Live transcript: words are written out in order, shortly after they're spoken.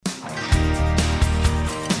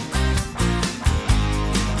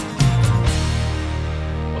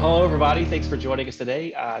Hello, everybody. Thanks for joining us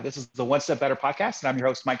today. This is the One Step Better podcast, and I'm your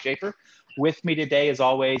host, Mike Schaefer. With me today, as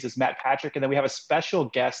always, is Matt Patrick, and then we have a special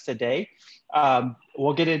guest today.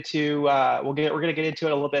 We're going to get into it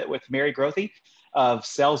a little bit with Mary Grothe of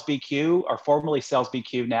Sales BQ, or formerly Sales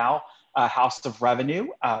BQ, now House of Revenue.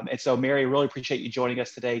 And so, Mary, really appreciate you joining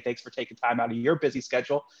us today. Thanks for taking time out of your busy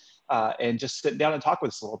schedule and just sitting down and talk with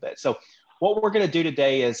us a little bit. So, what we're going to do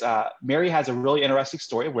today is Mary has a really interesting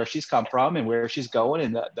story of where she's come from and where she's going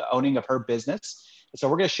and the owning of her business. And so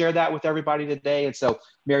we're going to share that with everybody today. And so,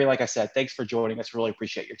 Mary, like I said, thanks for joining us. Really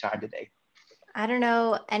appreciate your time today. I don't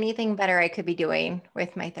know anything better I could be doing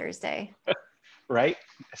with my Thursday. Right?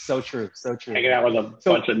 So true. So true. Hanging out with a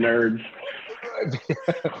bunch of nerds.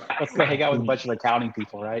 Let's go hang out with a bunch of accounting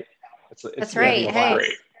people, right? That's right.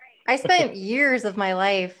 Hey, I spent years of my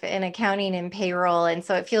life in accounting and payroll, and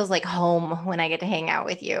so it feels like home when I get to hang out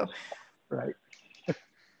with you. Right.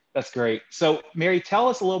 That's great. So, Mary, tell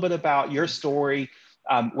us a little bit about your story,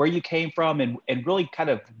 where you came from, and really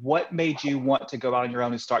kind of what made you want to go out on your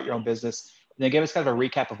own and start your own business. And then give us kind of a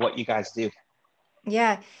recap of what you guys do.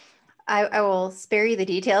 Yeah. I will spare you the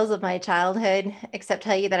details of my childhood, except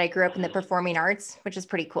tell you that I grew up in the performing arts, which is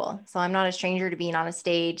pretty cool. So I'm not a stranger to being on a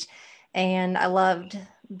stage, and I loved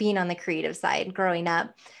being on the creative side growing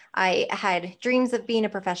up. I had dreams of being a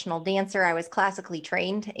professional dancer. I was classically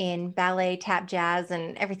trained in ballet, tap, jazz,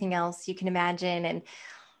 and everything else you can imagine, and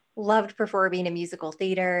loved performing in musical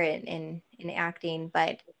theater and in acting.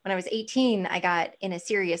 But when I was 18, I got in a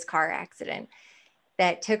serious car accident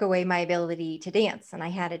that took away my ability to dance. And I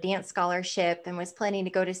had a dance scholarship and was planning to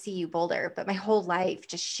go to CU Boulder, but my whole life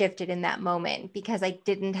just shifted in that moment because I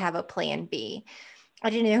didn't have a plan B. I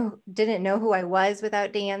didn't know who I was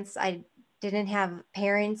without dance. I didn't have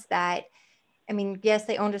parents that, I mean, yes,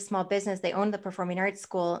 they owned a small business. They owned the Performing Arts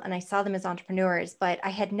School, and I saw them as entrepreneurs, but I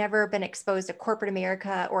had never been exposed to corporate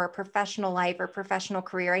America or a professional life or professional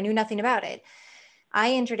career. I knew nothing about it.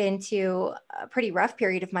 I entered into a pretty rough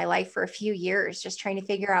period of my life for a few years, just trying to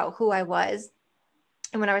figure out who I was.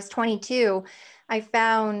 And when I was 22, I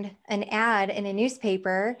found an ad in a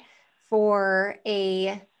newspaper for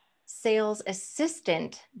a sales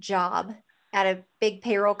assistant job at a big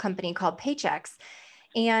payroll company called Paychex.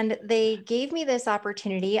 And they gave me this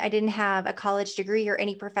opportunity. I didn't have a college degree or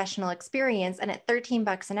any professional experience. And at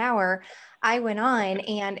 $13 an hour, I went on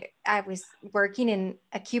and I was working in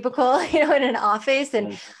a cubicle, in an office,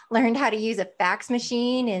 and learned how to use a fax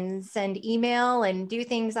machine and send email and do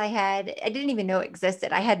things I didn't even know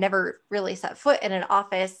existed. I had never really set foot in an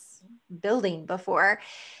office building before.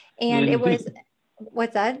 And it was,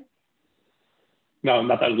 what's that? No,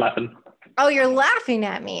 not that I was laughing. Oh, you're laughing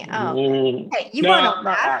at me. Oh, okay. You want to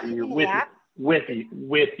laugh?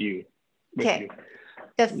 With you. Okay.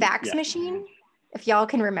 The fax machine, if y'all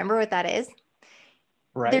can remember what that is.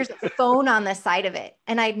 Right. There's a phone on the side of it,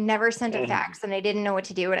 and I'd never sent a fax, and I didn't know what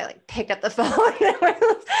to do. And I picked up the phone.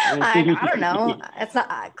 I don't know. It's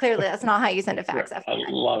not clearly that's not how you send a fax. I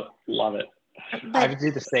love it. I would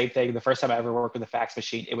do the same thing. The first time I ever worked with a fax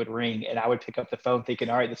machine, it would ring and I would pick up the phone thinking,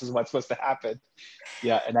 all right, this is what's supposed to happen.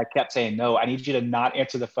 Yeah. And I kept saying, no, I need you to not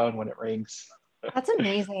answer the phone when it rings. That's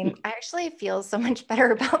amazing. I actually feel so much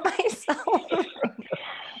better about myself.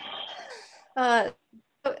 I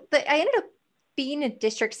ended up being a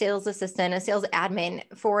district sales assistant, a sales admin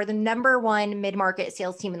for the #1 mid-market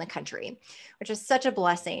sales team in the country, which is such a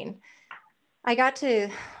blessing. I got to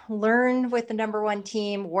learn with the #1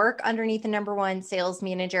 team, work underneath the #1 sales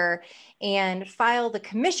manager, and file the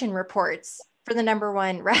commission reports for the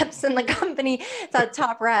 #1 reps in the company, the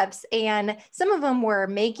top reps. And some of them were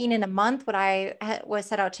making in a month what I was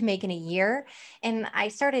set out to make in a year. And I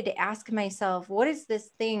started to ask myself, what is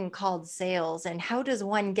this thing called sales and how does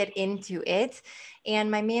one get into it?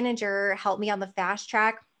 And my manager helped me on the fast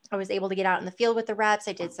track. I was able to get out in the field with the reps.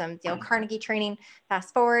 I did some Dale Carnegie training.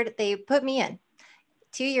 Fast forward, they put me in.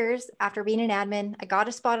 2 years after being an admin, I got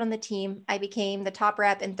a spot on the team. I became the top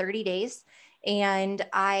rep in 30 days and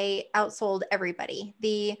I outsold everybody.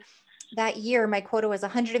 That year, my quota was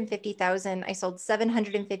 150,000. I sold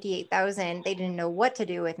 758,000. They didn't know what to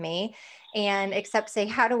do with me and except say,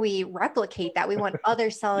 how do we replicate that? We want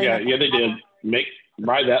others selling. Yeah, they did.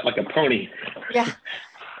 Ride that like a pony. Yeah.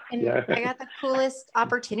 And I got the coolest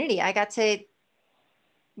opportunity. I got to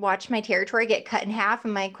watch my territory get cut in half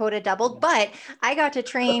and my quota doubled, but I got to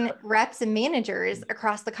train reps and managers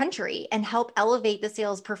across the country and help elevate the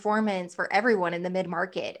sales performance for everyone in the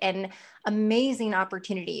mid-market, and amazing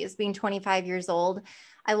opportunities being 25 years old.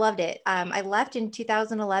 I loved it. I left in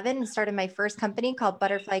 2011 and started my first company called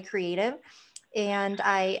Butterfly Creative. And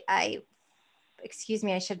excuse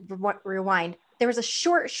me, I should rewind. there was a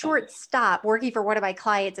short stop working for one of my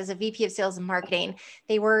clients as a VP of sales and marketing.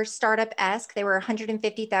 They were startup-esque. They were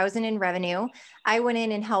 150,000 in revenue. I went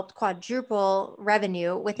in and helped quadruple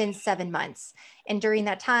revenue within 7 months. And during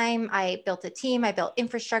that time, I built a team, I built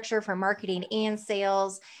infrastructure for marketing and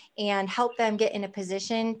sales, and helped them get in a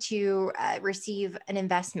position to receive an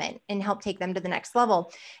investment and help take them to the next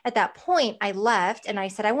level. At that point, I left and I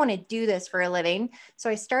said, I want to do this for a living. So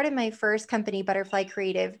I started my first company, Butterfly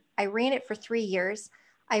Creative. I ran it for 3 years.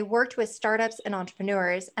 I worked with startups and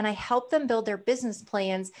entrepreneurs, and I helped them build their business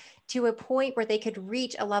plans to a point where they could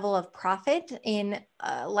reach a level of profit in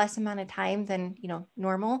a less amount of time than,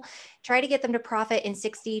 normal. Try to get them to profit in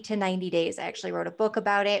 60 to 90 days. I actually wrote a book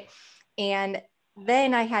about it. And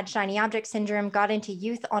then I had shiny object syndrome, got into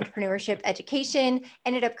youth entrepreneurship education,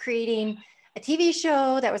 ended up creating a TV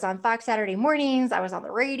show that was on Fox Saturday mornings. I was on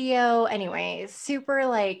the radio. Anyway, super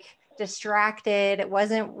distracted. It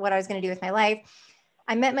wasn't what I was going to do with my life.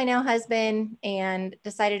 I met my now husband and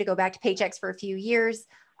decided to go back to Paychex for a few years.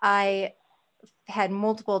 I had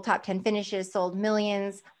multiple top 10 finishes, sold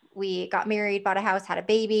millions. We got married, bought a house, had a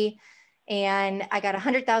baby, and I got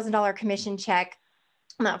 $100,000 commission check.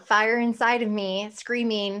 That fire inside of me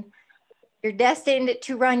screaming, you're destined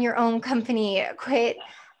to run your own company. Quit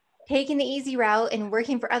taking the easy route and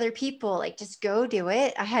working for other people. Just go do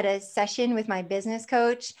it. I had a session with my business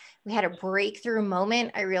coach. We had a breakthrough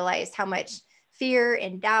moment. I realized how much fear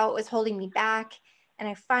and doubt was holding me back. And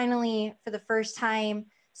I finally, for the first time,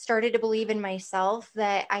 started to believe in myself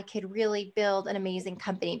that I could really build an amazing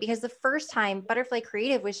company. Because the first time Butterfly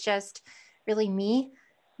Creative was just really me,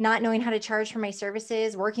 not knowing how to charge for my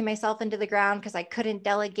services, working myself into the ground because I couldn't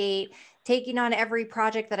delegate, taking on every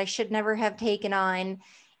project that I should never have taken on.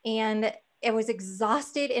 And I was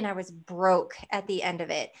exhausted and I was broke at the end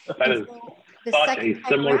a such a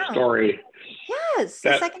similar story. Yes.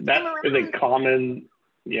 That is a common,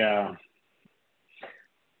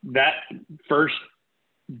 that first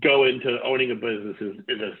go into owning a business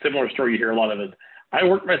is a similar story. You hear a lot of it. I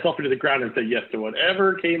worked myself into the ground and said yes to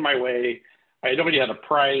whatever came my way. Nobody had a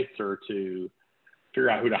price or to figure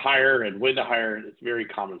out who to hire and when to hire. It's a very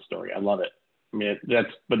common story. I love it. I mean,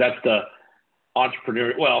 that's the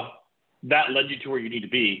entrepreneur. Well, that led you to where you need to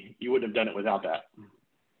be. You wouldn't have done it without that.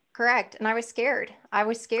 Correct. And I was scared.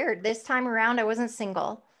 This time around, I wasn't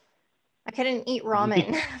single. I couldn't eat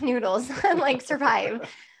ramen noodles and survive.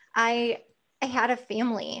 I had a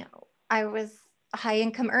family. I was a high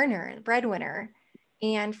income earner, breadwinner.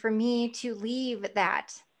 And for me to leave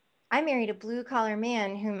that, I married a blue collar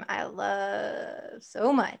man whom I love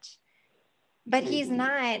so much, but he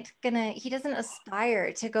doesn't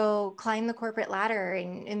aspire to go climb the corporate ladder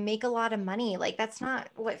and make a lot of money. That's not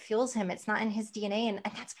what fuels him. It's not in his DNA. And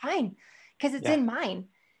that's fine because it's in mine.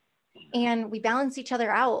 And we balance each other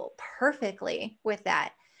out perfectly with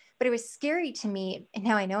that. But it was scary to me. And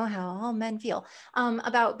now I know how all men feel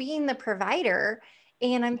about being the provider.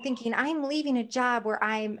 And I'm thinking, I'm leaving a job where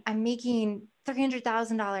I'm making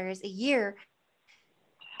 $300,000 a year.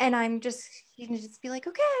 And I'm just, be like,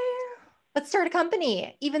 okay, let's start a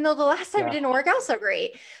company, even though the last time it didn't work out so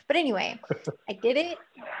great. But anyway, I did it.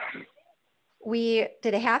 We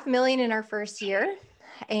did $500,000 in our first year.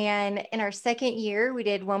 And in our second year, we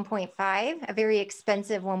did 1.5, a very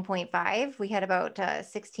expensive 1.5. We had about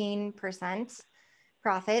 16%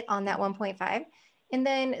 profit on that 1.5. And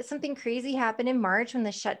then something crazy happened in March when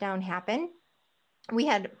the shutdown happened. We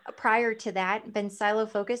had, prior to that, been silo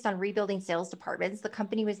focused on rebuilding sales departments. The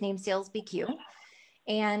company was named Sales BQ,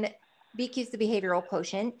 and BQ is the behavioral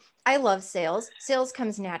quotient. I love sales. Sales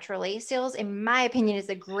comes naturally. Sales, in my opinion, is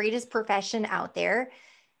the greatest profession out there.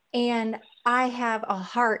 And I have a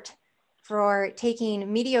heart for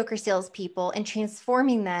taking mediocre salespeople and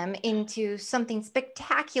transforming them into something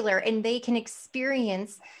spectacular, and they can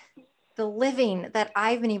experience the living that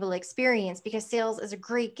I've been able to experience, because sales is a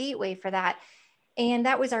great gateway for that. And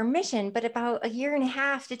that was our mission. But about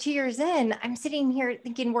 1.5 to 2 years in, I'm sitting here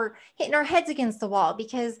thinking we're hitting our heads against the wall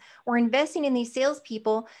because we're investing in these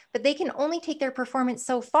salespeople, but they can only take their performance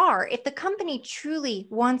so far. If the company truly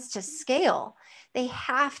wants to scale, they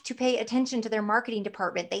have to pay attention to their marketing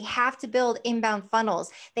department. They have to build inbound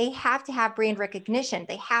funnels. They have to have brand recognition.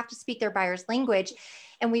 They have to speak their buyer's language.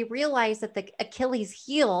 And we realized that the Achilles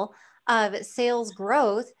heel of sales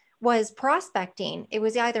growth was prospecting. It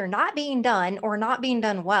was either not being done or not being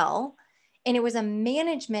done well. And it was a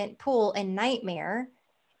management pool and nightmare.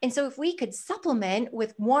 And so if we could supplement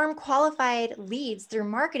with warm, qualified leads through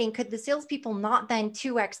marketing, could the salespeople not then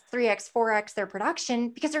 2x, 3x, 4x their production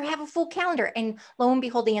because they have a full calendar? And lo and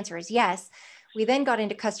behold, the answer is yes. We then got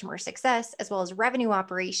into customer success as well as revenue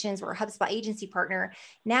operations. We're a HubSpot agency partner.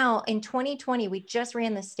 Now in 2020, we just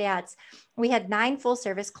ran the stats. We had 9 full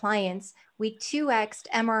service clients. We 2x'd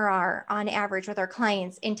MRR on average with our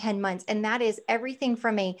clients in 10 months. And that is everything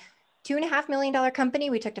from a $2.5 million company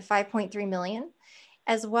we took to 5.3 million,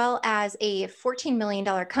 as well as a $14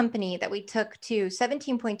 million company that we took to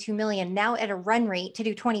 17.2 million, now at a run rate to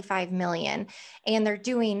do 25 million. And they're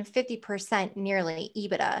doing 50% nearly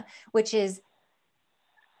EBITDA, which is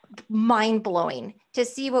mind blowing to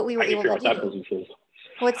see what we were able to do. That business is.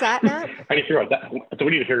 What's that, Matt? I need to figure out that. So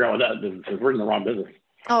we need to figure out what that business is. We're in the wrong business.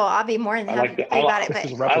 Oh, I'll be more than happy to tell you about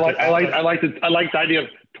it. But I like the idea of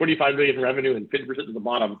 25 million revenue and 50% to the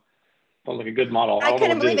bottom. Sounds like a good model. I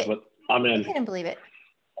couldn't believe it. But I'm in. I couldn't believe it.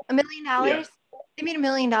 $1 million? Yeah. They made $1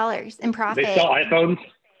 million in profit. They sell iPhones?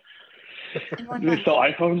 Do they sell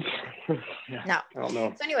iPhones? Yeah. No. I don't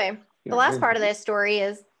know. So anyway, the last part of this story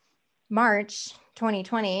is March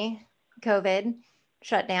 2020, COVID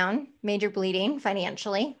shut down, major bleeding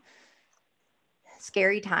financially,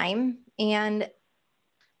 scary time. And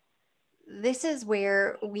this is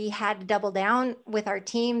where we had to double down with our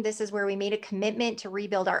team. This is where we made a commitment to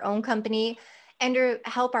rebuild our own company and to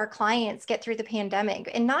help our clients get through the pandemic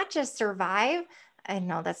and not just survive. I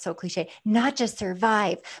know that's so cliche, not just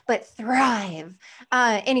survive, but thrive.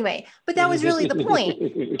 Anyway, but that was really the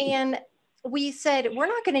point. And we said, we're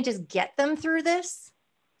not going to just get them through this.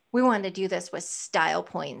 We wanted to do this with style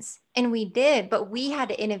points. And we did, but we had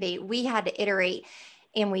to innovate. We had to iterate,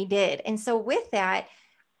 and we did. And so with that,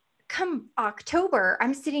 come October,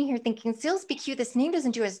 I'm sitting here thinking, Sales BQ, this name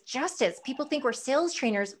doesn't do us justice. People think we're sales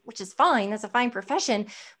trainers, which is fine. That's a fine profession,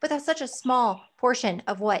 but that's such a small portion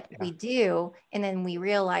of what we do. And then we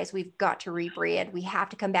realize we've got to rebrand. We have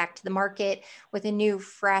to come back to the market with a new,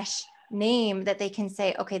 fresh name that they can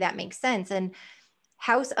say, okay, that makes sense. And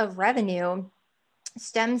House of Revenue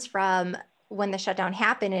stems from when the shutdown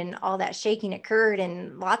happened and all that shaking occurred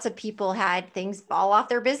and lots of people had things fall off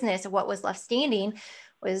their business. And what was left standing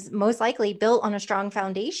was most likely built on a strong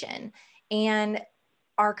foundation. And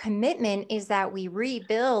our commitment is that we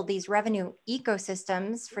rebuild these revenue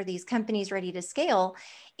ecosystems for these companies ready to scale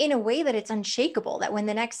in a way that it's unshakable, that when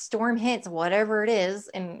the next storm hits, whatever it is,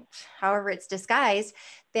 and however it's disguised,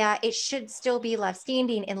 that it should still be left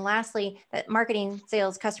standing. And lastly, that marketing,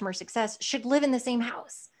 sales, customer success should live in the same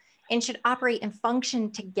house and should operate and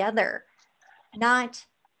function together, not,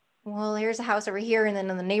 well, here's a house over here, and then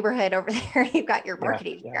in the neighborhood over there, you've got your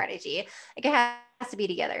marketing strategy. Like it has to be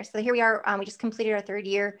together. So here we are. We just completed our 3rd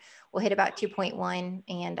year. We'll hit about 2.1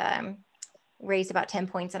 and raised about 10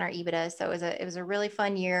 points on our EBITDA. So it was a really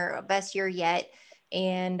fun year, best year yet.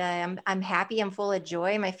 And I'm happy. I'm full of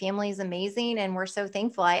joy. My family is amazing, and we're so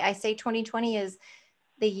thankful. I say 2020 is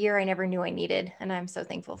the year I never knew I needed, and I'm so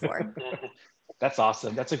thankful for. That's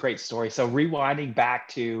awesome. That's a great story. So rewinding back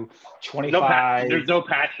to 25. There's no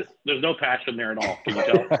passion. There's no passion there at all. Can you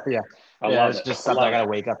tell? It's just something I got to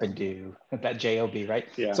wake up and do. That job, right?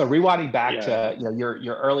 Yeah. So rewinding back to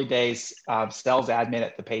your early days, sales admin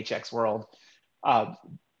at the Paychex world.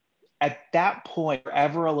 At that point,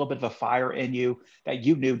 ever a little bit of a fire in you that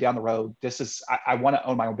you knew down the road, I want to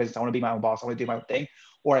own my own business. I want to be my own boss. I want to do my own thing.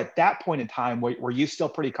 Or at that point in time, were you still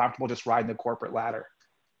pretty comfortable just riding the corporate ladder?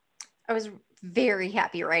 I was very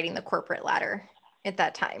happy riding the corporate ladder at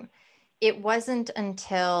that time. It wasn't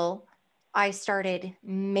until I started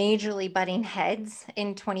majorly butting heads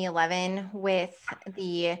in 2011 with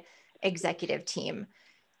the executive team.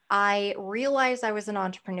 I realized I was an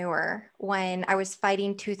entrepreneur when I was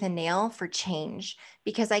fighting tooth and nail for change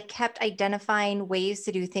because I kept identifying ways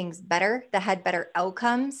to do things better that had better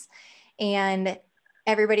outcomes, and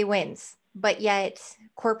everybody wins. But yet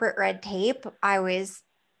corporate red tape, I was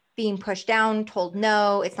being pushed down, told,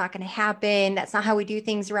 no, it's not going to happen. That's not how we do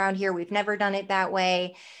things around here. We've never done it that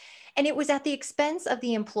way. And it was at the expense of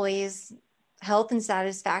the employees' health and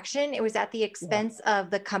satisfaction. It was at the expense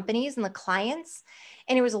of the companies and the clients.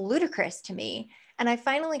 And it was ludicrous to me. And I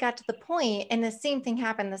finally got to the point, and the same thing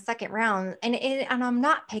happened the second round. And I'm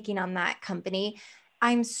not picking on that company.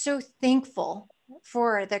 I'm so thankful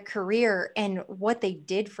for the career and what they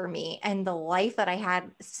did for me and the life that I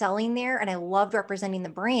had selling there. And I loved representing the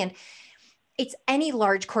brand. It's any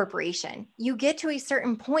large corporation. You get to a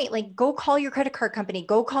certain point, like go call your credit card company,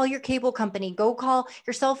 go call your cable company, go call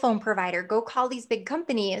your cell phone provider, go call these big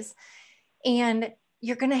companies, and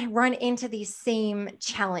you're going to run into these same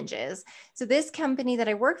challenges. So this company that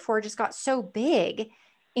I worked for just got so big,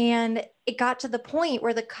 and it got to the point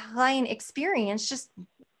where the client experience just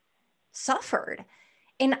suffered,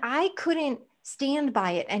 and I couldn't stand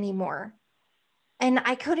by it anymore. And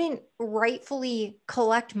I couldn't rightfully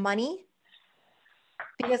collect money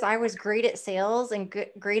because I was great at sales and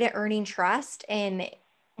great at earning trust and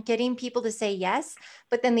getting people to say yes,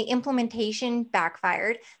 but then the implementation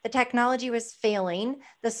backfired. The technology was failing.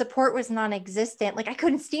 The support was non-existent. Like I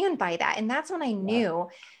couldn't stand by that. And that's when I knew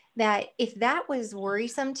that if that was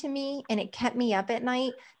worrisome to me and it kept me up at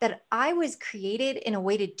night, that I was created in a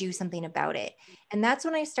way to do something about it. And that's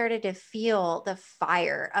when I started to feel the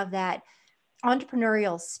fire of that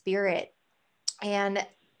entrepreneurial spirit. And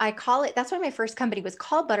I call it, that's why my first company was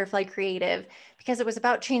called Butterfly Creative, because it was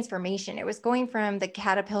about transformation. It was going from the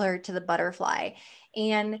caterpillar to the butterfly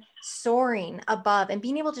and soaring above and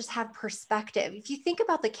being able to just have perspective. If you think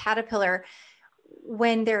about the caterpillar,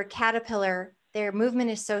 when they're a caterpillar, their movement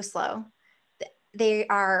is so slow. They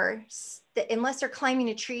are, unless they're climbing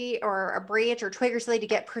a tree or a branch or twig or something to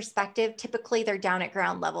get perspective, typically they're down at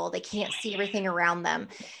ground level. They can't see everything around them.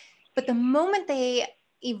 But the moment they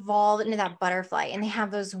evolve into that butterfly and they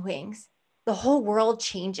have those wings, the whole world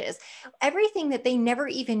changes. Everything that they never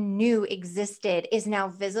even knew existed is now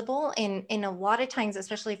visible. And a lot of times,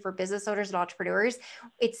 especially for business owners and entrepreneurs,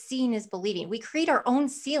 it's seen as believing. We create our own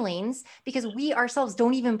ceilings because we ourselves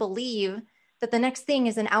don't even believe that the next thing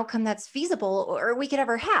is an outcome that's feasible or we could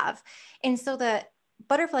ever have. And so the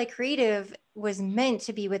Butterfly Creative was meant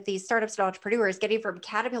to be with these startups and entrepreneurs getting from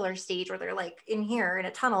caterpillar stage where they're like in here in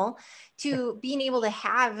a tunnel to being able to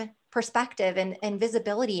have perspective and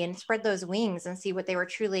visibility and spread those wings and see what they were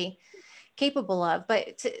truly capable of.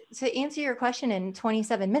 But to answer your question in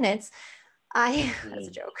 27 minutes, that's a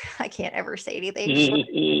joke. I can't ever say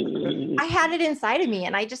anything. I had it inside of me.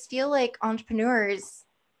 And I just feel like entrepreneurs,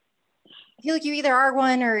 I feel like you either are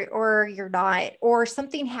one or you're not, or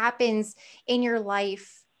something happens in your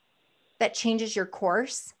life that changes your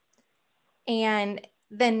course. And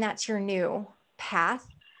then that's your new path.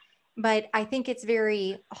 But I think it's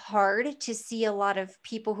very hard to see a lot of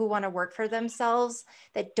people who want to work for themselves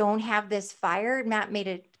that don't have this fire. Matt made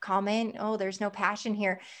a comment, oh, there's no passion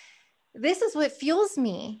here. This is what fuels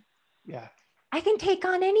me. Yeah. I can take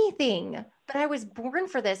on anything, but I was born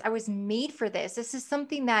for this. I was made for this. This is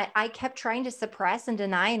something that I kept trying to suppress and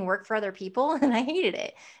deny and work for other people. And I hated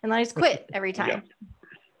it. And I just quit every time.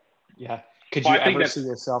 Yeah. Could you ever see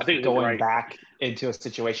yourself going back into a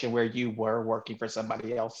situation where you were working for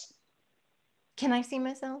somebody else? Can I see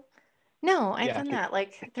myself? No, I've done that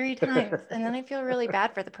like 3 times. And then I feel really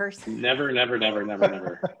bad for the person. Never.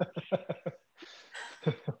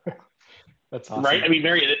 That's awesome. Right? I mean,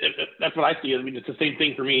 Mary, that's what I see. I mean, it's the same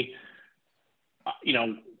thing for me.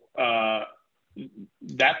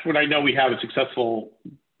 That's when I know we have a successful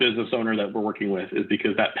business owner that we're working with, is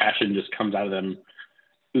because that passion just comes out of them,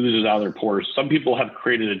 oozes out of their pores. Some people have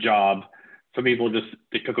created a job. Some people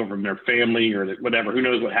they took over from their family or whatever, who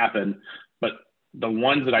knows what happened. But the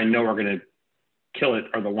ones that I know are going to kill it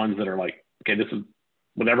are the ones that are like, okay, this is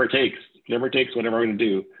whatever it takes, whatever I'm going to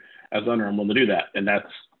do as owner, I'm willing to do that. And that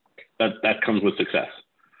comes with success.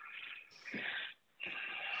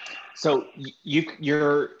 So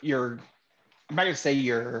you're I'm not going to say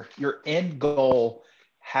your end goal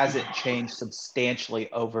hasn't changed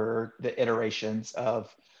substantially over the iterations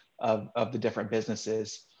of the different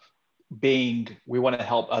businesses. We want to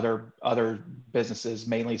help other businesses,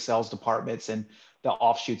 mainly sales departments and the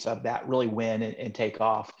offshoots of that, really win and take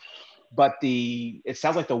off. But it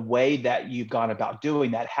sounds like the way that you've gone about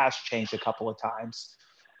doing that has changed a couple of times.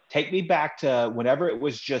 Take me back to whenever it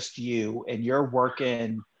was just you and you're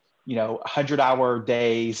working, 100-hour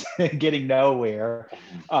days and getting nowhere.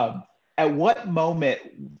 At what moment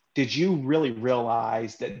did you really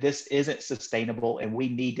realize that this isn't sustainable and we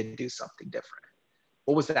need to do something different?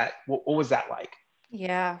 What was that? What was that like?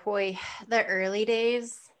 Yeah, boy, the early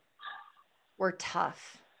days were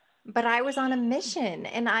tough, but I was on a mission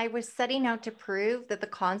and I was setting out to prove that the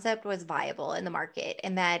concept was viable in the market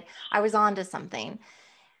and that I was onto something.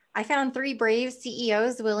 I found 3 brave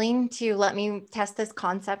CEOs willing to let me test this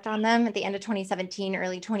concept on them at the end of 2017,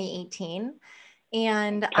 early 2018.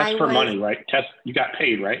 And test for money, right? You got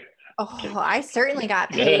paid, right? Oh, okay. I certainly got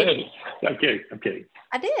paid. I'm kidding.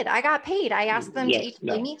 I did. I got paid. I asked them to each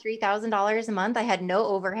pay me $3,000 a month. I had no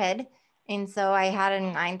overhead. And so I had a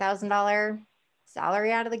 $9,000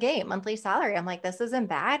 salary out of the gate, monthly salary. I'm like, this isn't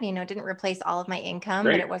bad. It didn't replace all of my income,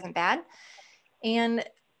 but it wasn't bad.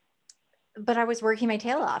 But I was working my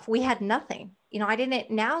tail off. We had nothing.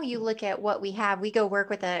 Now you look at what we have, we go work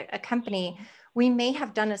with a company. We may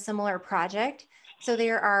have done a similar project. So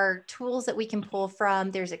there are tools that we can pull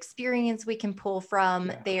from. There's experience we can pull from.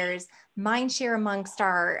 Yeah. There's mind share amongst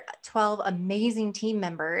our 12 amazing team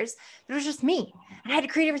members. It was just me. And I had to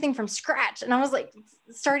create everything from scratch. And I was like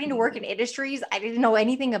starting to work in industries I didn't know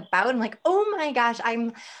anything about. I'm like, oh my gosh,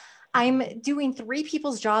 I'm doing 3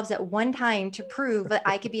 people's jobs at one time to prove that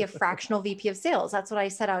I could be a fractional VP of sales. That's what I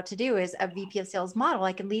set out to do, is a VP of sales model.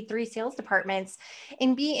 I could lead 3 sales departments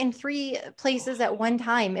and be in 3 places at one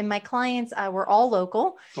time. And my clients were all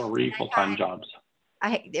local. 3 full-time jobs.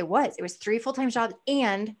 It was 3 full-time jobs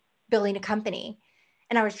and building a company.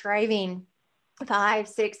 And I was driving 500,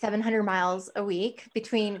 600, 700 miles a week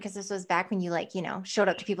between, because this was back when you showed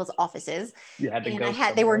up to people's offices. You had to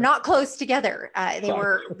go they were not close together. They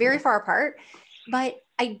were very far apart, but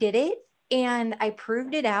I did it and I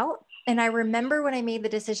proved it out. And I remember when I made the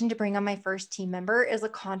decision to bring on my first team member as a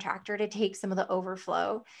contractor to take some of the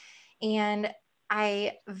overflow. And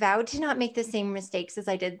I vowed to not make the same mistakes as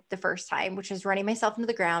I did the first time, which was running myself into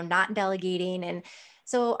the ground, not delegating. And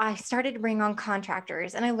so I started to bring on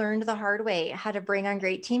contractors, and I learned the hard way how to bring on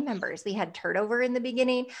great team members. We had turnover in the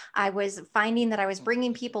beginning. I was finding that I was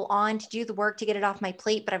bringing people on to do the work to get it off my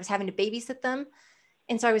plate, but I was having to babysit them.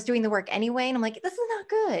 And so I was doing the work anyway. And I'm like, this is not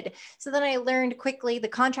good. So then I learned quickly the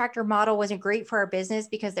contractor model wasn't great for our business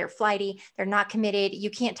because they're flighty. They're not committed. You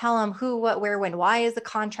can't tell them who, what, where, when, why is the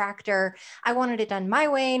contractor. I wanted it done my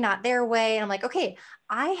way, not their way. And I'm like, okay,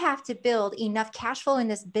 I have to build enough cash flow in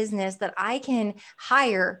this business that I can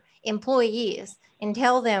hire employees and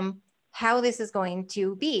tell them how this is going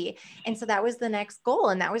to be. And so that was the next goal.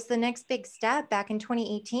 And that was the next big step back in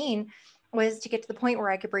 2018, was to get to the point where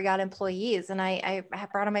I could bring on employees. And I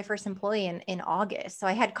brought on my first employee in August. So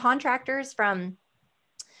I had contractors from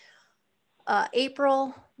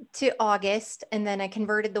April to August. And then I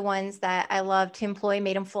converted the ones that I loved to employee,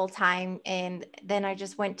 made them full-time. And then I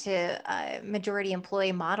just went to a majority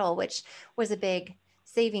employee model, which was a big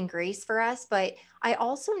saving grace for us. But I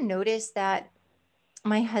also noticed that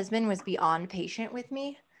my husband was beyond patient with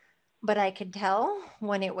me. But I could tell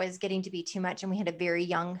when it was getting to be too much. And we had a very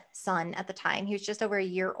young son at the time. He was just over a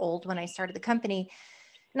year old when I started the company.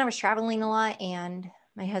 And I was traveling a lot. And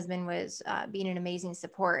my husband was being an amazing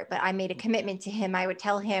support. But I made a commitment to him. I would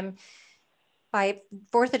tell him, by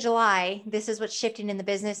 4th of July, this is what's shifting in the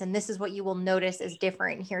business. And this is what you will notice is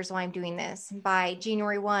different. Here's why I'm doing this. By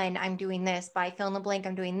January 1, I'm doing this. By fill in the blank,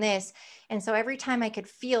 I'm doing this. And so every time I could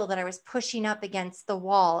feel that I was pushing up against the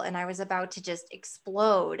wall and I was about to just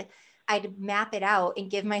explode, I'd map it out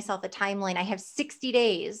and give myself a timeline. I have 60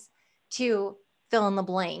 days to fill in the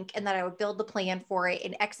blank, and that I would build the plan for it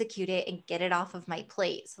and execute it and get it off of my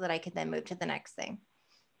plate so that I could then move to the next thing.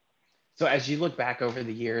 So as you look back over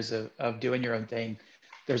the years of doing your own thing,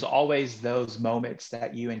 there's always those moments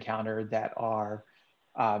that you encounter that are,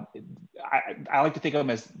 I like to think of them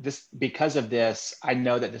as this, because of this, I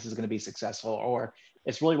know that this is going to be successful, or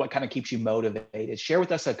it's really what kind of keeps you motivated. Share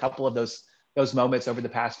with us a couple of those moments over the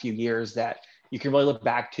past few years that you can really look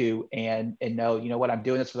back to and know, you know what, I'm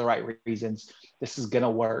doing this for the right reasons. This is going to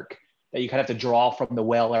work. That you kind of have to draw from the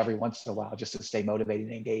well every once in a while just to stay motivated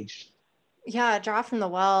and engaged. Yeah, draw from the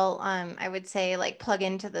well. I would say plug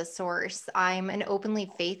into the source. I'm an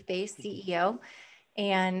openly faith-based CEO,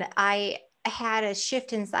 and I had a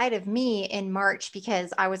shift inside of me in March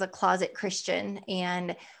because I was a closet Christian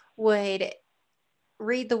and would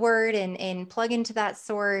read the word and plug into that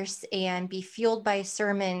source and be fueled by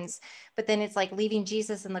sermons. But then it's like leaving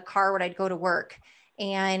Jesus in the car when I'd go to work,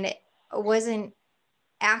 and wasn't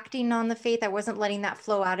acting on the faith. I wasn't letting that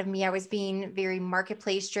flow out of me. I was being very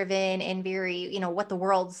marketplace driven and very, what the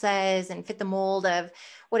world says and fit the mold of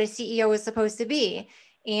what a CEO is supposed to be.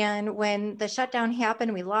 And when the shutdown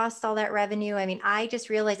happened, we lost all that revenue. I mean, I just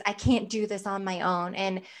realized I can't do this on my own.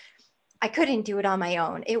 And I couldn't do it on my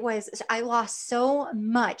own. I lost so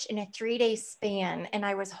much in a 3-day span, and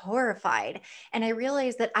I was horrified. And I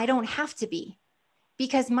realized that I don't have to be,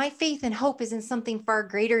 because my faith and hope is in something far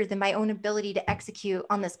greater than my own ability to execute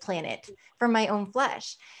on this planet from my own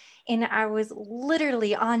flesh. And I was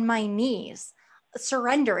literally on my knees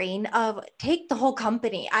surrendering of take the whole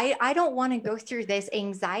company. I don't want to go through this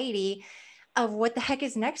anxiety of what the heck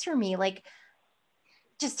is next for me.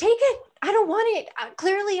 Just take it. I don't want it.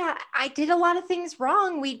 Clearly I did a lot of things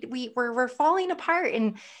wrong. We're falling apart.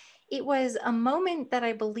 And it was a moment that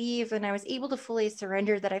I believe, and I was able to fully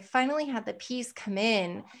surrender, that I finally had the peace come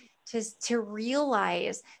in to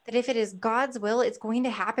realize that if it is God's will, it's going to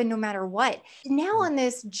happen no matter what. Now on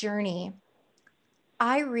this journey,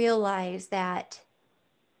 I realize that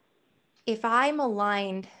if I'm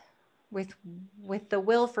aligned with the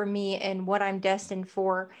will for me and what I'm destined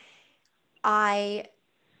for, I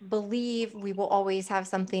believe we will always have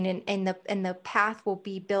something, and the path will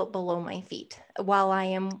be built below my feet while I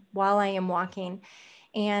am walking.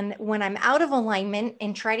 And when I'm out of alignment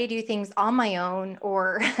and try to do things on my own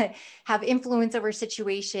or have influence over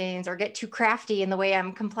situations or get too crafty in the way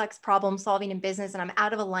I'm complex problem solving in business and I'm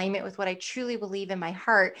out of alignment with what I truly believe in my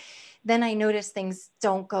heart, then I notice things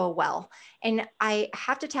don't go well. And I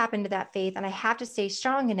have to tap into that faith and I have to stay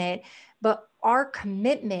strong in it. But our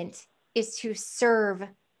commitment is to serve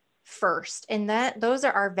first. And those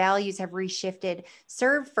are our values have reshifted.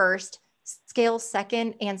 Serve first, scale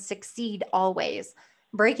second, and succeed always.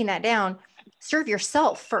 Breaking that down, serve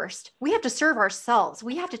yourself first. We have to serve ourselves.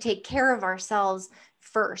 We have to take care of ourselves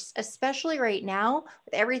first, especially right now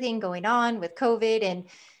with everything going on with COVID and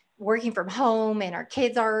working from home and our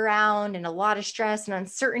kids are around and a lot of stress and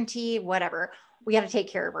uncertainty, whatever. We got to take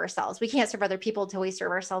care of ourselves. We can't serve other people until we serve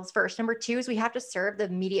ourselves first. Number two is we have to serve the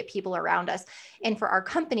immediate people around us. And for our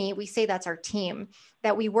company, we say that's our team,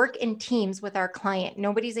 that we work in teams with our client.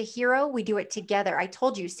 Nobody's a hero. We do it together. I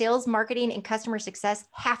told you, sales, marketing, and customer success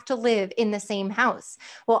have to live in the same house.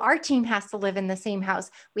 Well, our team has to live in the same house.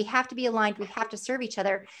 We have to be aligned. We have to serve each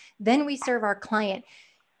other. Then we serve our client.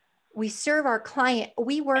 We serve our client.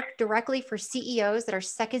 We work directly for CEOs that are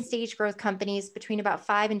second stage growth companies between about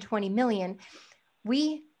 5 and 20 million.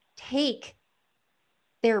 We take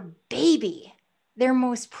their baby, their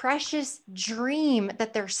most precious dream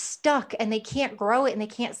that they're stuck and they can't grow it and they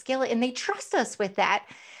can't scale it. And they trust us with that.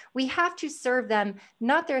 We have to serve them,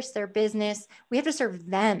 not just their business. We have to serve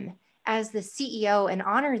them as the CEO and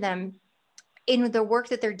honor them in the work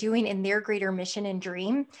that they're doing in their greater mission and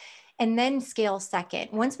dream. And then scale second.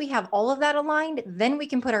 Once we have all of that aligned, then we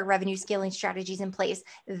can put our revenue scaling strategies in place.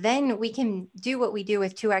 Then we can do what we do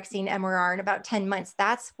with 2xing MRR in about 10 months.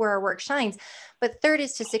 That's where our work shines. But third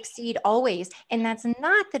is to succeed always. And that's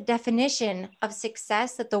not the definition of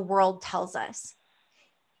success that the world tells us.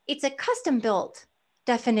 It's a custom built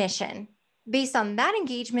definition based on that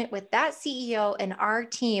engagement with that CEO and our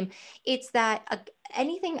team. It's that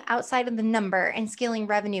anything outside of the number and scaling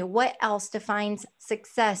revenue, what else defines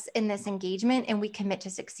success in this engagement? And we commit to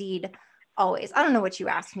succeed always. I don't know what you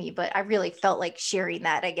asked me, but I really felt like sharing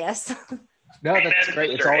that, I guess. No, that's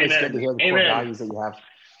great. It's always good to hear the core Amen. values that you have.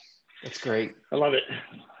 That's great. I love it.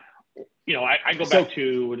 You know, I go back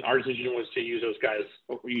to when our decision was to use those guys,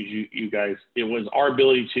 use you guys. It was our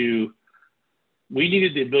ability we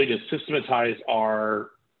needed the ability to systematize our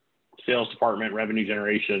sales department revenue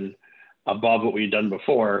generation above what we'd done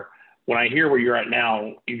before. When I hear where you're at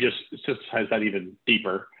now, you just systematize that even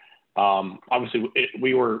deeper. Obviously,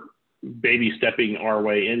 we were baby stepping our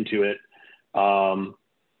way into it,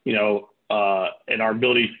 you know, and our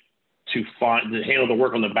ability to handle the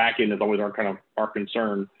work on the back end is always our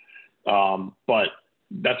concern. But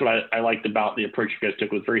that's what I liked about the approach you guys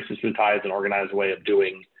took, was very systematized and organized way of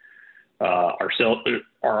doing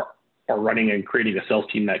our running and creating a sales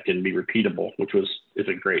team that can be repeatable, which is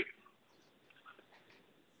a great.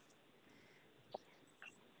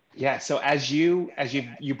 Yeah. So as you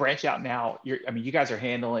branch out now, you guys are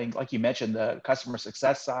handling, like you mentioned, the customer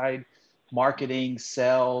success side, marketing,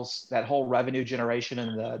 sales, that whole revenue generation,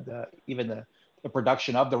 and even the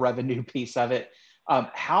production of the revenue piece of it.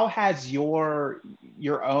 How has your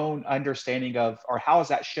own understanding of, or how has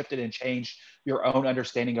that shifted and changed your own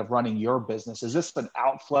understanding of running your business? Is this an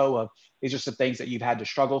outflow of, these are some things that you've had to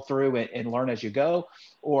struggle through and learn as you go?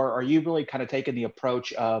 Or are you really kind of taking the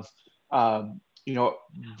approach of, you know,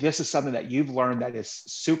 this is something that you've learned that is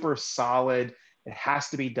super solid, it has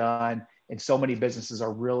to be done, and so many businesses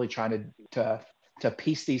are really trying to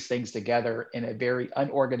piece these things together in a very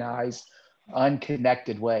unorganized,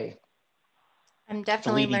 unconnected way? I'm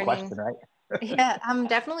definitely learning. Question, right? Yeah, I'm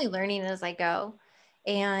definitely learning as I go.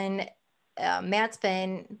 And Matt's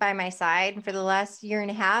been by my side for the last year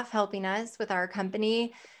and a half, helping us with our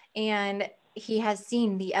company. And he has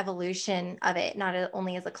seen the evolution of it, not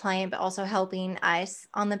only as a client, but also helping us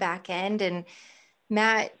on the back end. And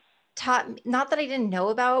Matt taught, not that I didn't know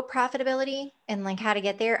about profitability and like how to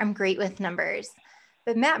get there. I'm great with numbers,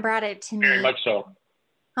 but Matt brought it to me. Very much so.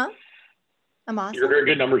 Huh? I'm awesome. You're a very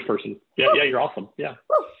good numbers person. Yeah, Woo. yeah, you're awesome. Yeah.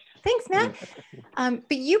 Woo. Thanks, Matt.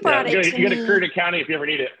 But you brought it to me. You got a career in accounting if you ever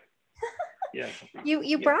need it. Yeah.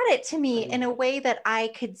 You brought it to me in a way that I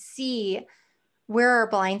could see where our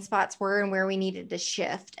blind spots were and where we needed to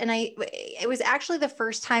shift. And it was actually the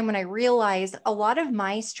first time when I realized a lot of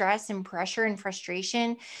my stress and pressure and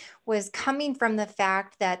frustration was coming from the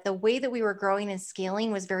fact that the way that we were growing and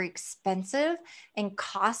scaling was very expensive and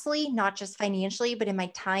costly, not just financially, but in my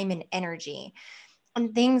time and energy.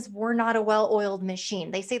 And things were not a well-oiled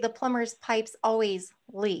machine. They say the plumber's pipes always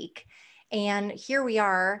leak. And here we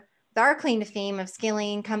are, with our claim to fame of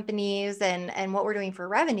scaling companies and what we're doing for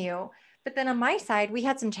revenue, But then on my side, we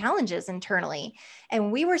had some challenges internally,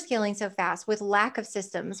 and we were scaling so fast with lack of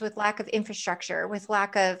systems, with lack of infrastructure, with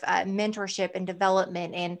lack of mentorship and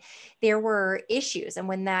development. And there were issues. And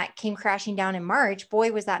when that came crashing down in March,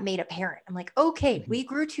 boy, was that made apparent. I'm like, okay, we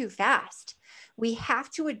grew too fast. We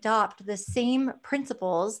have to adopt the same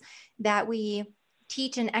principles that we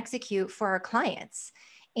teach and execute for our clients.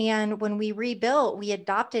 And when we rebuilt, we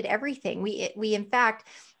adopted everything. We in fact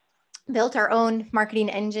built our own marketing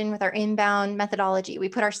engine with our inbound methodology. We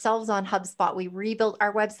put ourselves on HubSpot. We rebuilt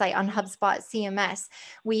our website on HubSpot CMS.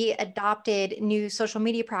 We adopted new social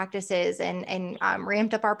media practices and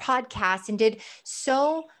ramped up our podcast and did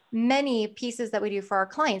so many pieces that we do for our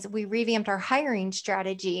clients. We revamped our hiring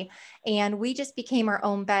strategy, and we just became our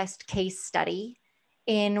own best case study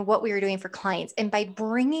in what we were doing for clients. And by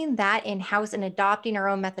bringing that in-house and adopting our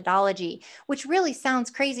own methodology, which really sounds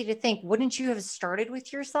crazy to think, wouldn't you have started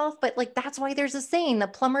with yourself? But like, that's why there's a saying, the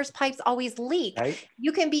plumber's pipes always leak. Right.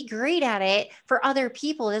 You can be great at it for other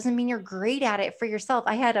people. It doesn't mean you're great at it for yourself.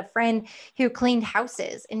 I had a friend who cleaned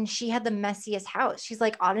houses, and she had the messiest house. She's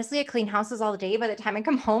like, honestly, I clean houses all day. By the time I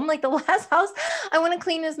come home, like the last house I want to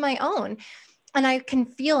clean is my own. And I can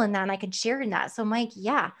feel in that, and I can share in that. So Mike,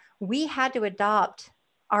 yeah, we had to adopt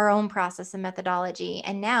our own process and methodology.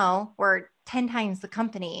 And now we're 10 times the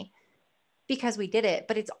company because we did it.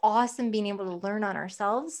 But it's awesome being able to learn on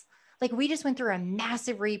ourselves. Like, we just went through a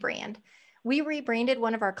massive rebrand. We rebranded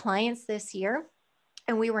one of our clients this year,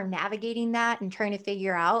 and we were navigating that and trying to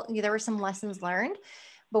figure out, there were some lessons learned,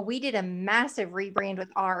 but we did a massive rebrand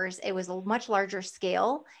with ours. It was a much larger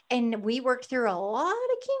scale, and we worked through a lot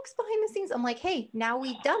of kinks behind the scenes. I'm like, hey, now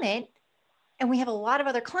we've done it. And we have a lot of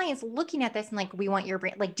other clients looking at this and like, we want your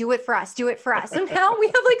brand, like, do it for us, do it for us. And now we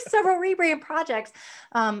have like several rebrand projects.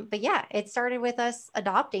 But yeah, it started with us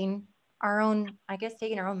adopting our own, I guess,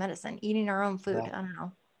 taking our own medicine, eating our own food. Yeah. I don't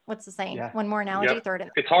know. What's the saying? Yeah. One more analogy, Yep. throw it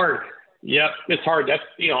in. It's hard. Yep, it's hard. That's,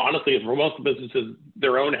 honestly, for most businesses,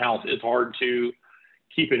 their own house is hard to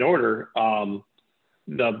keep in order.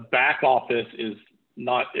 The back office is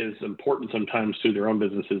not as important sometimes to their own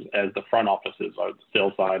businesses as the front offices, or the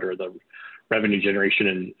sales side, or the revenue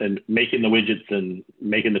generation and making the widgets and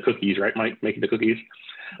making the cookies, right, Mike? Making the cookies.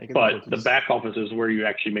 But the back office is where you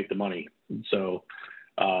actually make the money. So,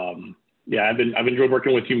 yeah, I've enjoyed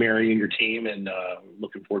working with you, Mary, and your team, and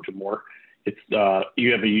looking forward to more. It's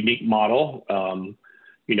you have a unique model.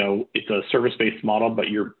 It's a service-based model, but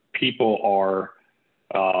your people are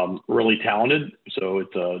really talented. So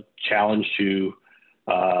it's a challenge to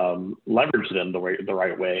leverage them the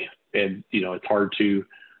right way. And it's hard to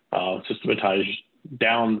systematize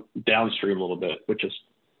downstream a little bit, which is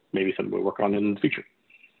maybe something we work on in the future.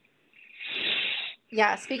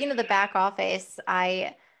 Yeah. Speaking of the back office,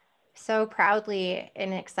 I so proudly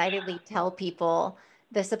and excitedly tell people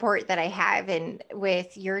the support that I have, and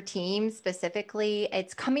with your team specifically,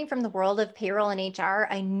 it's coming from the world of payroll and HR.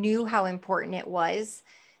 I knew how important it was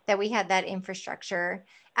that we had that infrastructure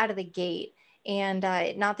out of the gate. And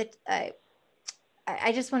not that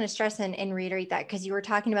I just want to stress and reiterate that, because you were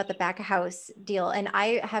talking about the back of house deal, and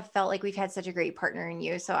I have felt like we've had such a great partner in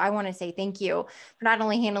you. So I want to say thank you for not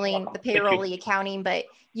only handling the payroll, the accounting, but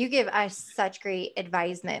you give us such great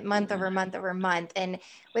advisement month over month over month. And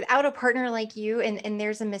without a partner like you, and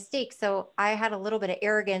there's a mistake. So I had a little bit of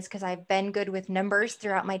arrogance because I've been good with numbers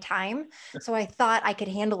throughout my time. So I thought I could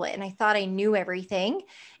handle it, and I thought I knew everything.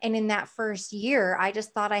 And in that first year, I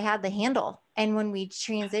just thought I had the handle. And when we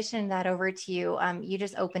transitioned that over to you, you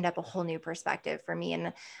just opened up a whole new perspective for me.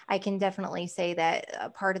 And I can definitely say that a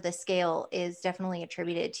part of the scale is definitely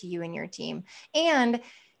attributed to you and your team. And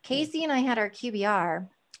Casey and I had our QBR,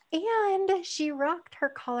 and she rocked her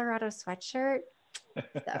Colorado sweatshirt.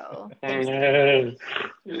 So That's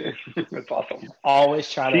awesome.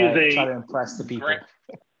 Always try to impress the people.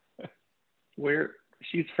 Where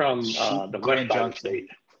she's from, the Grand west side of the Junction. state.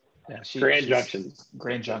 Yeah, Grand Junction.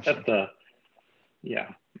 Grand Junction. That's yeah.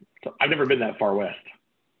 So I've never been that far west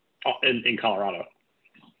in Colorado.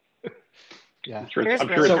 Yeah, there's I'm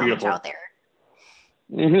really sure not it's much out there.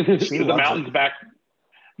 The mountains back.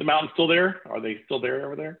 The mountains still there? Are they still there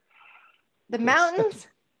over there? The mountains?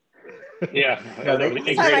 Yeah. No,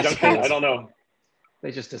 In Grand Junction, I don't know.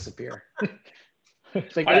 They just disappear. I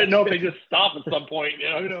didn't know if they just stop at some point.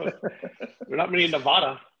 Who knows? They're not many in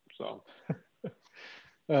Nevada, so.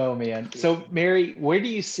 Oh man. So Mary, where do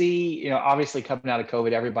you see, obviously coming out of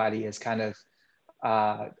COVID, everybody is kind of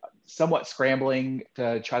somewhat scrambling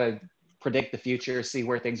to try to predict the future, see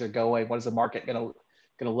where things are going. What is the market going to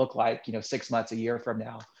look like, 6 months, a year from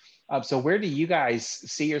now? So where do you guys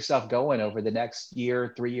see yourself going over the next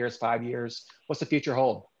year, 3 years, 5 years? What's the future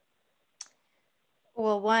hold?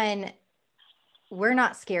 Well, one, we're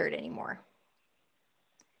not scared anymore.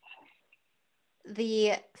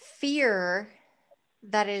 The fear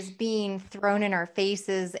that is being thrown in our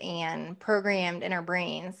faces and programmed in our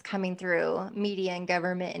brains coming through media and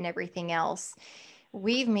government and everything else,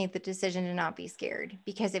 we've made the decision to not be scared,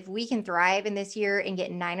 because if we can thrive in this year and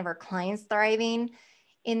get 9 of our clients thriving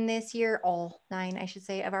in this year, all 9, I should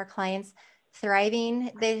say, of our clients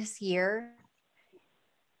thriving this year,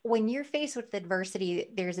 when you're faced with adversity,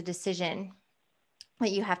 there's a decision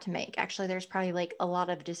that you have to make. Actually, there's probably like a lot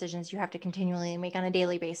of decisions you have to continually make on a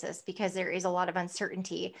daily basis because there is a lot of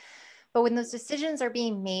uncertainty. But when those decisions are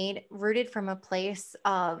being made rooted from a place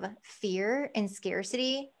of fear and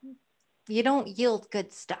scarcity, you don't yield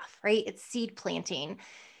good stuff, right? It's seed planting.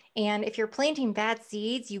 And if you're planting bad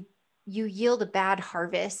seeds, you yield a bad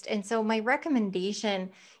harvest. And so my recommendation,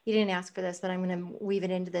 you didn't ask for this, but I'm going to weave it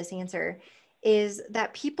into this answer, is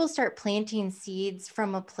that people start planting seeds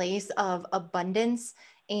from a place of abundance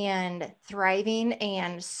and thriving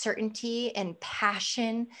and certainty and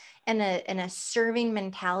passion and a serving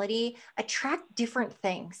mentality. Attract different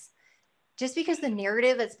things. Just because the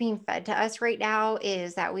narrative that's being fed to us right now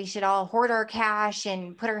is that we should all hoard our cash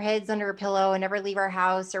and put our heads under a pillow and never leave our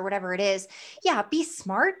house or whatever it is. Yeah, be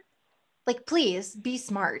smart. Like, please be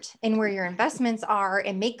smart in where your investments are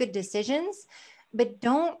and make good decisions, but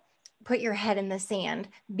don't put your head in the sand.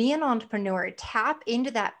 Be an entrepreneur. Tap into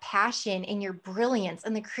that passion and your brilliance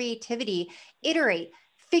and the creativity. Iterate,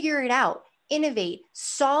 figure it out, innovate,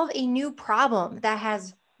 solve a new problem that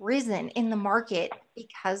has risen in the market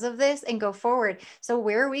because of this, and go forward. So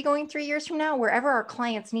where are we going 3 years from now? Wherever our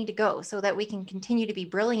clients need to go so that we can continue to be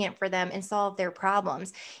brilliant for them and solve their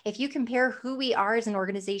problems. If you compare who we are as an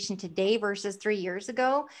organization today versus 3 years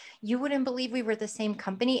ago, you wouldn't believe we were the same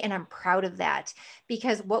company. And I'm proud of that,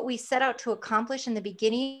 because what we set out to accomplish in the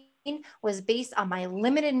beginning was based on my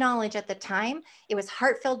limited knowledge at the time. It was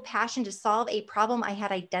heartfelt passion to solve a problem I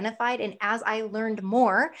had identified. And as I learned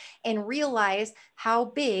more and realized how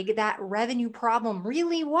big that revenue problem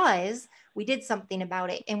really was, we did something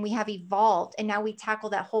about it and we have evolved. And now we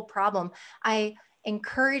tackle that whole problem. I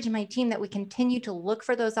encourage my team that we continue to look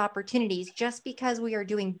for those opportunities. Just because we are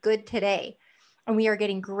doing good today and we are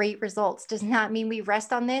getting great results does not mean we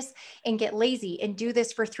rest on this and get lazy and do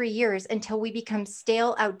this for 3 years until we become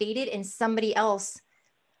stale, outdated, and somebody else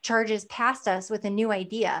charges past us with a new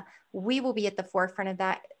idea. We will be at the forefront of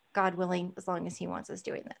that, God willing, as long as He wants us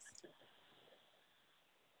doing this.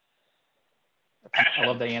 I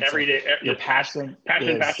love the answer. Every day, your passion.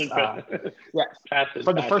 Passion. Yeah.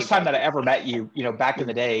 From the first time that I ever met you, back in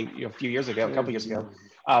the day, a few years ago, a couple years ago,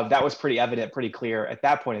 that was pretty evident, pretty clear at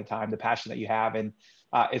that point in time, the passion that you have. And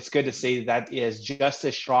it's good to see that is just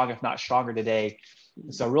as strong, if not stronger today.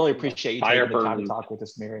 So really appreciate you taking the time to talk with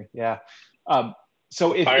us, Mary. Yeah.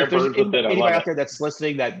 So if there's anybody out there that's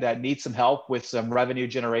listening that needs some help with some revenue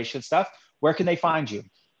generation stuff, where can they find you?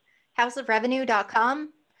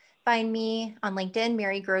 houseofrevenue.com. Find me on LinkedIn,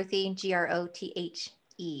 Mary Grothe,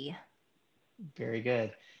 Grothe. Very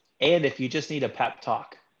good. And if you just need a pep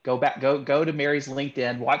talk, go to Mary's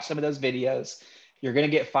LinkedIn, watch some of those videos. You're going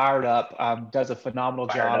to get fired up. Does a phenomenal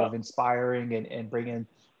job of inspiring and bringing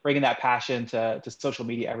that passion to social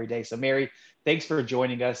media every day. So Mary, thanks for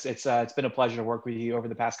joining us. It's been a pleasure to work with you over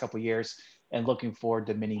the past couple of years, and looking forward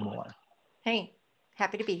to many more. Hey,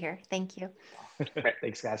 happy to be here. Thank you.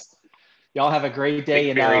 Thanks, guys. Y'all have a great day,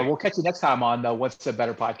 and we'll catch you next time on the What's a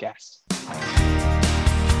Better podcast.